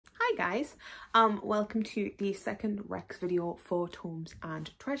Hi guys, welcome to the second Rex video for Tomes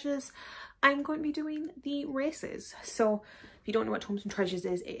and Treasures. I'm going to be doing the races. So if you don't know what Tomes and Treasures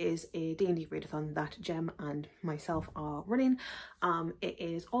is, it is a D&D readathon that Jem and myself are running. It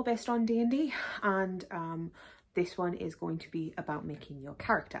is all based on D&D and this one is going to be about making your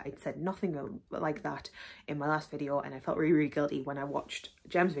character. I'd said nothing like that in my last video and I felt really guilty when I watched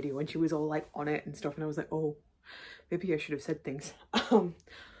Jem's video and she was all like on it and stuff, and I was like, oh, maybe I should have said things.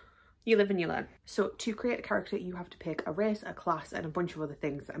 You live and you learn. So to create a character, you have to pick a race, a class, and a bunch of other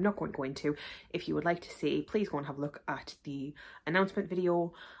things that I'm not going to go into. If you would like to see, please go and have a look at the announcement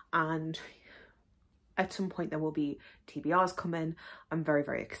video, and at some point there will be TBRs coming. I'm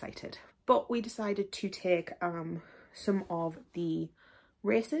very excited. But we decided to take some of the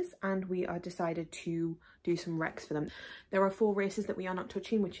races and we are decided to do some recs for them. There are 4 races that we are not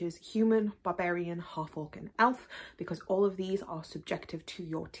touching, which is human, barbarian, half-orc and elf, because all of these are subjective to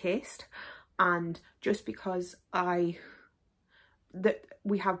your taste. And just because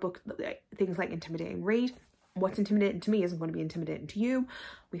we have booked things like intimidating read, what's intimidating to me isn't going to be intimidating to you.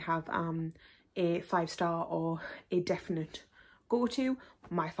 We have a 5-star or a definite go-to.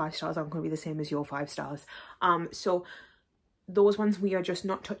 My 5 stars aren't going to be the same as your 5 stars. So those ones we are just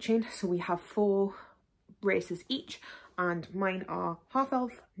not touching. So we have 4 races each, and mine are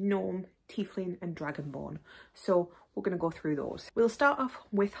half-elf, gnome, tiefling and dragonborn. So we're going to go through those. We'll start off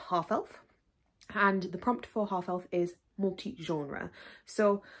with half-elf, and the prompt for half-elf is multi-genre.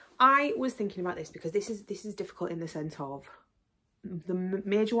 So I was thinking about this because this is difficult in the sense of the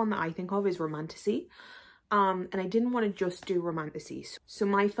major one that I think of is romantasy. And I didn't want to just do romantasy. So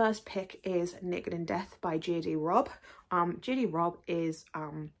my first pick is Naked in Death by J.D. Robb. J.D. Robb is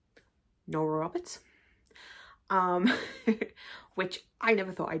Nora Roberts, which I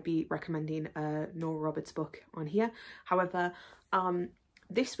never thought I'd be recommending a Nora Roberts book on here. However,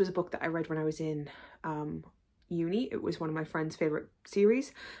 this was a book that I read when I was in uni. It was one of my friend's favourite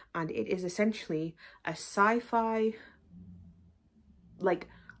series, and it is essentially a sci-fi like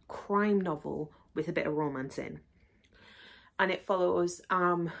crime novel with a bit of romance in, and it follows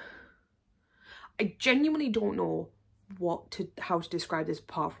I genuinely don't know how to describe this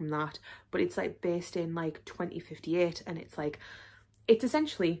apart from that, but it's like based in like 2058, and it's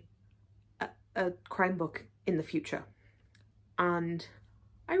essentially a crime book in the future, and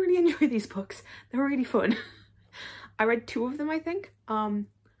I really enjoy these books. They're really fun. I read 2 of them, I think.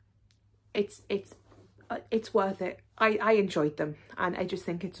 It's worth it. I enjoyed them, and I just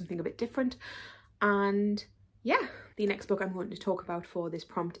think it's something a bit different. And yeah, the next book I'm going to talk about for this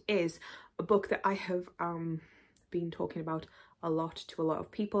prompt is a book that I have been talking about a lot to a lot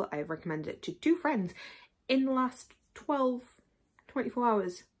of people. I've recommended it to 2 friends in the last 24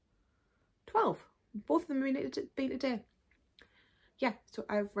 hours. 12. Both of them have been today. Yeah, so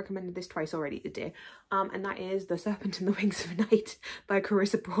I've recommended this twice already today. And that is The Serpent and the Wings of Night by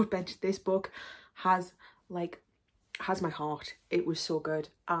Carissa Broadbent. This book has my heart. It was so good.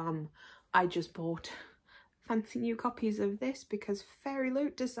 I just bought fancy new copies of this because Fairy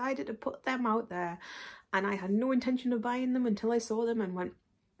Loot decided to put them out there, and I had no intention of buying them until I saw them and went,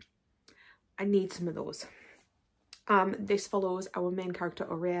 I need some of those. This follows our main character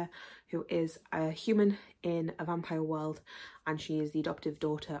Ohai, who is a human in a vampire world, and she is the adoptive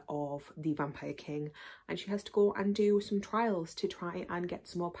daughter of the Vampire King, and she has to go and do some trials to try and get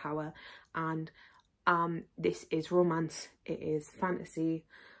some more power. And this is romance, it is fantasy,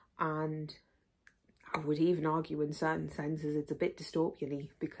 and I would even argue in certain senses it's a bit dystopian-y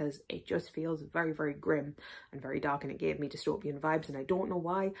because it just feels very grim and very dark, and it gave me dystopian vibes, and I don't know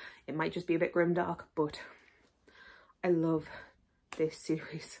why. It might just be a bit grimdark, but I love this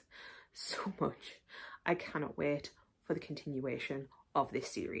series so much. I cannot wait for the continuation of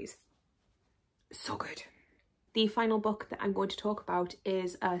this series. So good. The final book that I'm going to talk about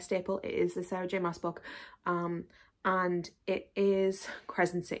is a staple. It is the Sarah J Maas book, and it is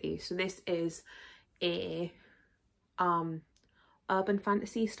Crescent City. So this is a urban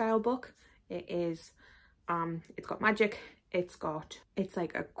fantasy style book. It is it's got magic, it's got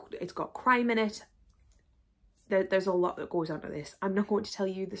crime in it. There's a lot that goes on to this. I'm not going to tell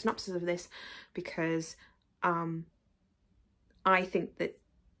you the synopsis of this because I think that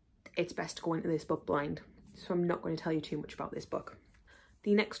it's best to go into this book blind. So I'm not going to tell you too much about this book.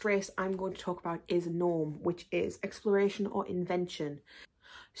 The next race I'm going to talk about is Gnome, which is exploration or invention.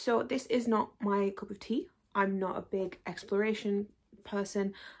 So this is not my cup of tea. I'm not a big exploration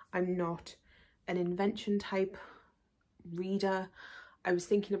person. I'm not an invention type reader. I was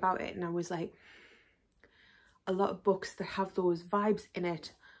thinking about it and I was like, a lot of books that have those vibes in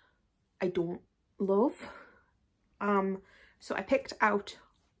it I don't love. So I picked out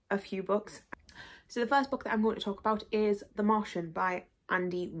a few books. So the first book that I'm going to talk about is The Martian by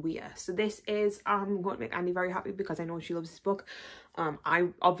Andy Weir. So this is going to make Andy very happy because I know she loves this book. I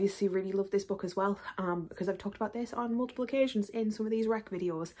obviously really love this book as well, because I've talked about this on multiple occasions in some of these rec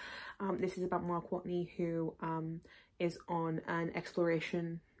videos. This is about Mark Watney, who is on an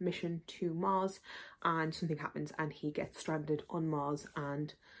exploration mission to Mars, and something happens and he gets stranded on Mars,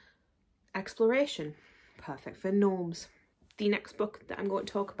 and exploration, perfect for gnomes. The next book that I'm going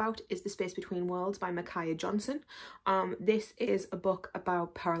to talk about is The Space Between Worlds by Micaiah Johnson. This is a book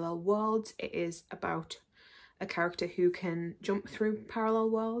about parallel worlds. It is about a character who can jump through parallel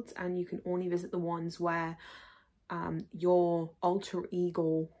worlds, and you can only visit the ones where your alter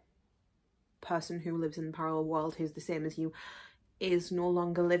ego person who lives in the parallel world, who's the same as you, is no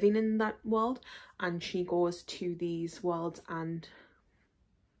longer living in that world, and she goes to these worlds and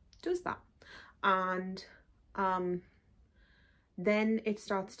does that. And then it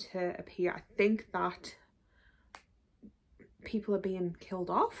starts to appear, I think, that people are being killed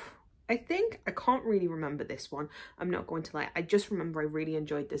off. I can't really remember this one, I'm not going to lie. I just remember I really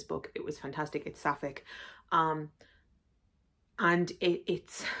enjoyed this book. It was fantastic. It's sapphic, and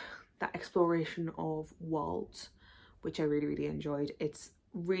it's that exploration of worlds, which I really enjoyed. It's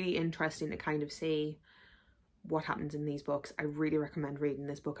really interesting to kind of see what happens in these books. I really recommend reading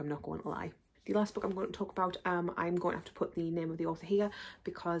this book, I'm not going to lie. The last book I'm going to talk about, I'm going to have to put the name of the author here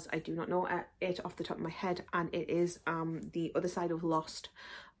because I do not know it off the top of my head, and it is The Other Side of Lost.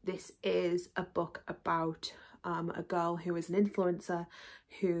 This is a book about a girl who is an influencer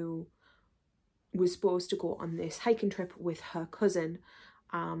who was supposed to go on this hiking trip with her cousin.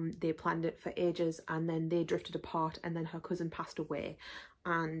 They planned it for ages, and then they drifted apart, and then her cousin passed away,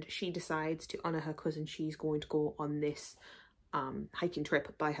 and she decides to honour her cousin. She's going to go on this hiking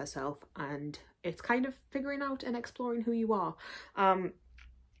trip by herself, and it's kind of figuring out and exploring who you are.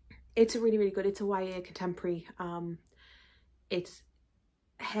 It's really good. It's a YA contemporary. It's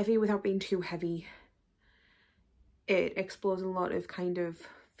heavy without being too heavy. It explores a lot of kind of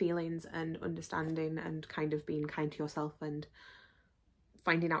feelings and understanding and kind of being kind to yourself and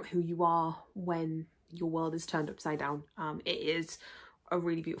finding out who you are when your world is turned upside down. It is a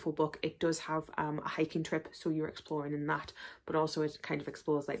really beautiful book. It does have a hiking trip, so you're exploring in that, but also it kind of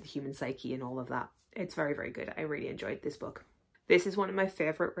explores like the human psyche and all of that. It's very good. I really enjoyed this book. This is one of my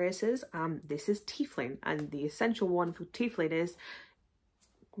favourite races. This is Tiefling, and the essential one for Tiefling is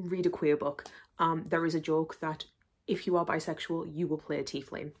read a queer book. There is a joke that if you are bisexual, you will play a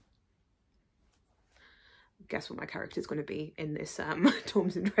Tiefling. Guess what my character is going to be in this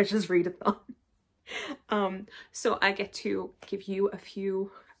Tomes and Treasures Readathon. So I get to give you a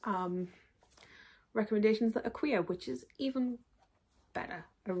few recommendations that are queer, which is even better.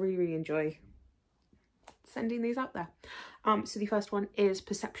 I really enjoy sending these out there. So the first one is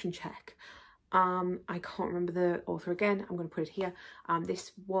Perception Check. I can't remember the author again. I'm going to put it here.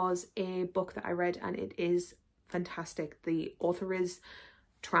 This was a book that I read, and it is fantastic. The author is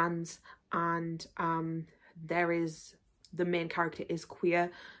trans, and the main character is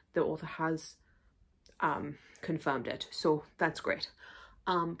queer. The author has confirmed it, so that's great.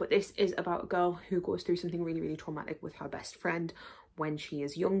 But this is about a girl who goes through something really traumatic with her best friend when she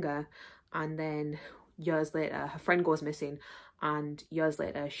is younger, and then years later her friend goes missing, and years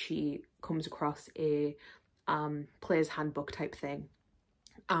later she comes across a player's handbook type thing,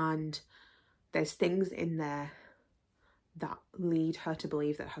 and there's things in there that lead her to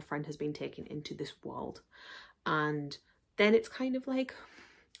believe that her friend has been taken into this world, and then it's kind of like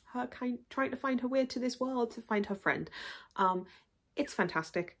her trying to find her way to this world to find her friend. It's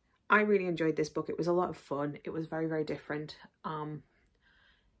fantastic. I really enjoyed this book. It was a lot of fun. It was very different.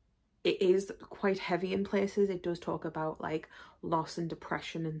 It is quite heavy in places. It does talk about like loss and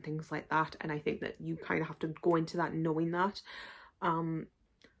depression and things like that, and I think that you kind of have to go into that knowing that.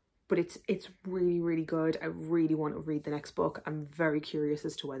 But it's really good. I really want to read the next book. I'm very curious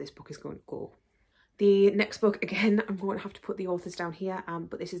as to where this book is going to go. The next book, again, I'm going to have to put the authors down here,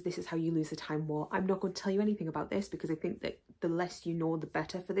 but this is How You Lose the Time War. I'm not going to tell you anything about this because I think that the less you know, the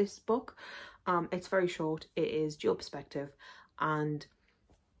better for this book. It's very short. It is dual perspective, and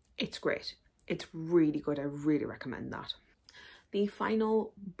it's great. It's really good. I really recommend that. The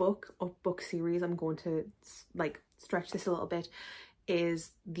final book or book series, I'm going to like stretch this a little bit,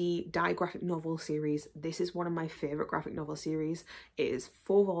 is the Die graphic novel series. This is one of my favourite graphic novel series. It is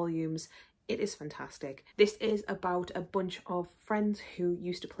 4 volumes. It is fantastic. This is about a bunch of friends who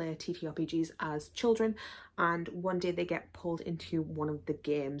used to play TTRPGs as children, and one day they get pulled into one of the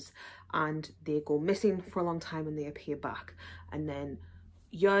games and they go missing for a long time and they appear back, and then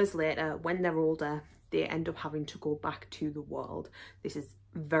years later when they're older they end up having to go back to the world. This is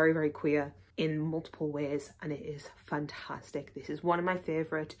very, very queer in multiple ways, and it is fantastic. This is one of my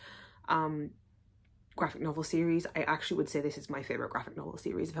favourite graphic novel series. I actually would say this is my favourite graphic novel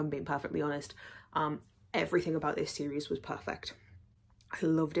series, if I'm being perfectly honest. Everything about this series was perfect. I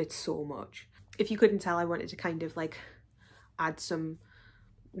loved it so much. If you couldn't tell, I wanted to kind of like add some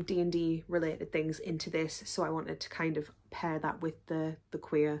D&D related things into this, so I wanted to kind of pair that with the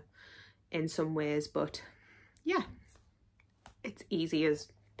queer in some ways. But yeah, it's easy as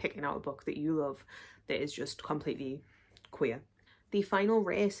picking out a book that you love that is just completely queer. The final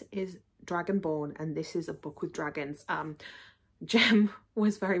race is Dragonborn, and this is a book with dragons. Jem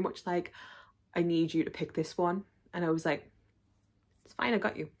was very much like, I need you to pick this one, and I was like, it's fine, I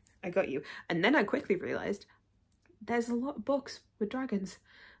got you. And then I quickly realised there's a lot of books with dragons,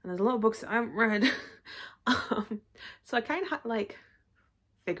 and there's a lot of books that I haven't read. So I kind of had to like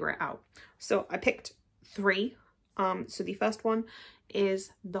figure it out. So I picked 3. So the first one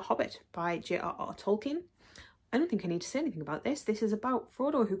is The Hobbit by J.R.R. Tolkien. I don't think I need to say anything about this. This is about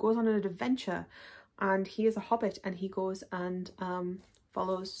Frodo, who goes on an adventure, and he is a hobbit, and he goes and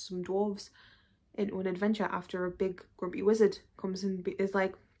follows some dwarves into an adventure after a big grumpy wizard comes and is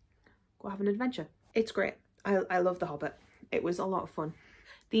like, go have an adventure. It's great. I love The Hobbit. It was a lot of fun.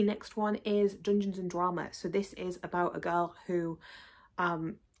 The next one is Dungeons and Drama. So this is about a girl who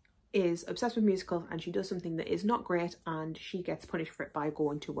is obsessed with musicals, and she does something that is not great, and she gets punished for it by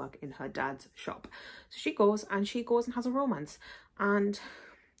going to work in her dad's shop. So she goes and has a romance, and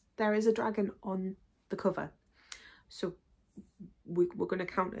there is a dragon on the cover, so we're going to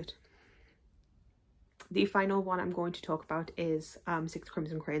count it. The final one I'm going to talk about is 6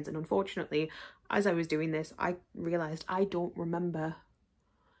 Crimson Cranes, and unfortunately, as I was doing this, I realised I don't remember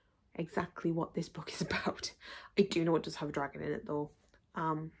exactly what this book is about. I do know it does have a dragon in it though.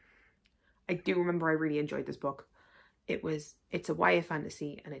 I do remember I really enjoyed this book. It's a YA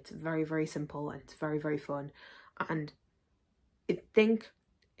fantasy, and it's very, very simple, and it's very, very fun. And I think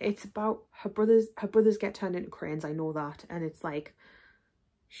it's about her brothers get turned into cranes, I know that, and it's like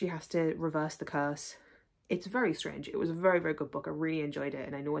she has to reverse the curse. It's very strange. It was a very, very good book. I really enjoyed it,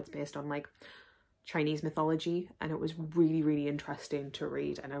 and I know it's based on like Chinese mythology, and it was really, really interesting to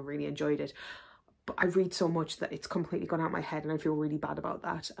read, and I really enjoyed it. But I read so much that it's completely gone out of my head, and I feel really bad about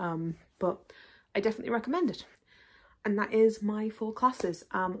that. But I definitely recommend it. And that is my 4 classes.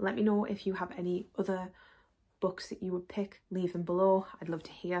 Let me know if you have any other books that you would pick. Leave them below. I'd love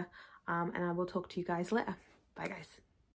to hear. And I will talk to you guys later. Bye guys.